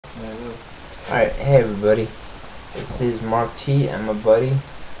Alright, hey everybody. This is Mark T and my buddy.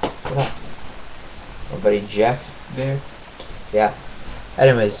 What up? My buddy Jeff there. Yeah.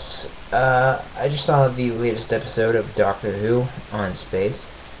 Anyways, I just saw the latest episode of Doctor Who on Space.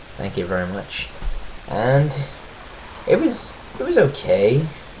 Thank you very much. And it was okay.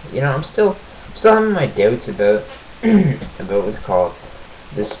 You know, I'm still having my doubts about about what's called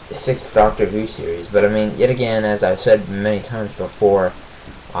this sixth Doctor Who series. But I mean, yet again, as I've said many times before,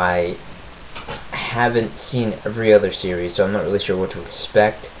 I haven't seen every other series, so I'm not really sure what to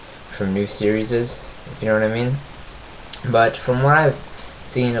expect from new series, if you know what I mean. But from what I've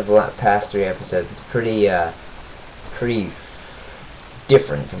seen of the past 3 episodes, it's pretty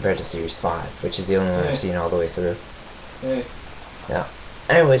different compared to Series 5, which is the only one I've seen all the way through. Hey. Yeah.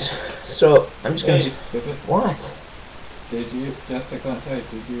 Anyways, so I'm just gonna. Stupid. What? Did you, just to tell,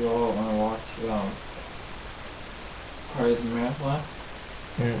 did you all want to watch Part of the Marathon?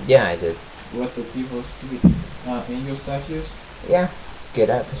 Yeah, I did. With the people's angel statues? Yeah, it's a good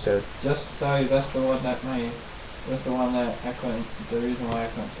episode. Just to tell you, that's the one that I couldn't, the reason why I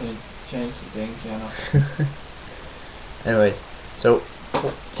couldn't change the dang channel. Anyways, so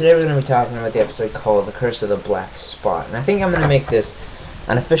today we're going to be talking about the episode called The Curse of the Black Spot. And I think I'm going to make this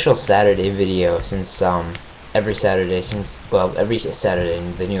an official Saturday video, since every Saturday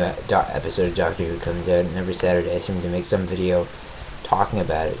the new episode of Doctor Who comes out, and every Saturday I seem to make some video talking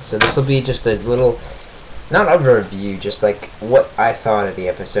about it. So this will be just a little, not a review, just like what I thought of the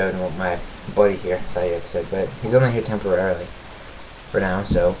episode and what my buddy here thought of the episode, but he's only here temporarily for now,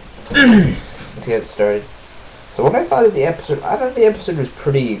 so let's get started. So what I thought of the episode, I thought the episode was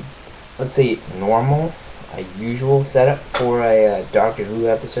pretty, let's say, normal, a usual setup for a Doctor Who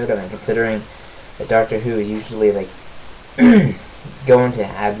episode. I mean, considering that Doctor Who is usually like going to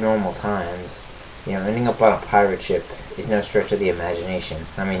abnormal times, you know, ending up on a pirate ship is no stretch of the imagination.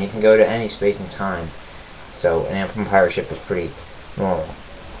 I mean, he can go to any space and time, so an Ampham pirate ship is pretty normal.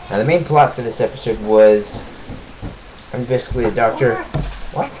 Now, the main plot for this episode was basically a doctor.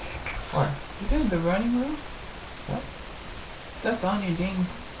 What? What? You did the running room? What? That's on your dang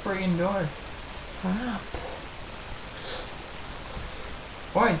friggin' door. Crap.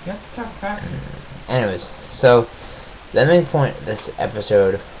 Boy, you have to talk fast. Anyways, so the main point of this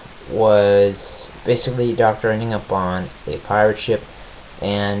episode was basically Doctor ending up on a pirate ship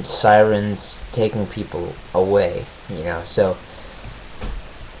and sirens taking people away, you know. So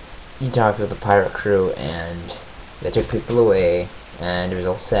he talked with the pirate crew and they took people away, and it was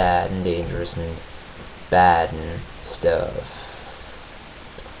all sad and dangerous and bad and stuff.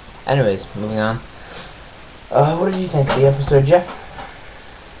 Anyways, moving on. What did you think of the episode, Jeff?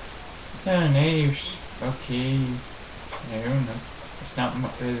 Yeah, natives. Okay. I don't know. It's not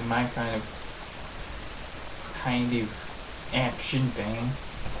really my kind of action thing.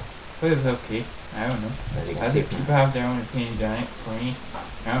 But it was okay. I don't know. As you can Other see, people have their own opinions on it. For me,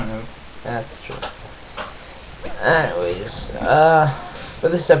 I don't know. that's true. Anyways, for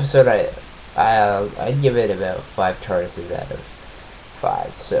this episode, I'd give it about 5 TARDISes out of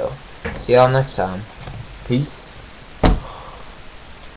 5. So, see y'all next time. Peace.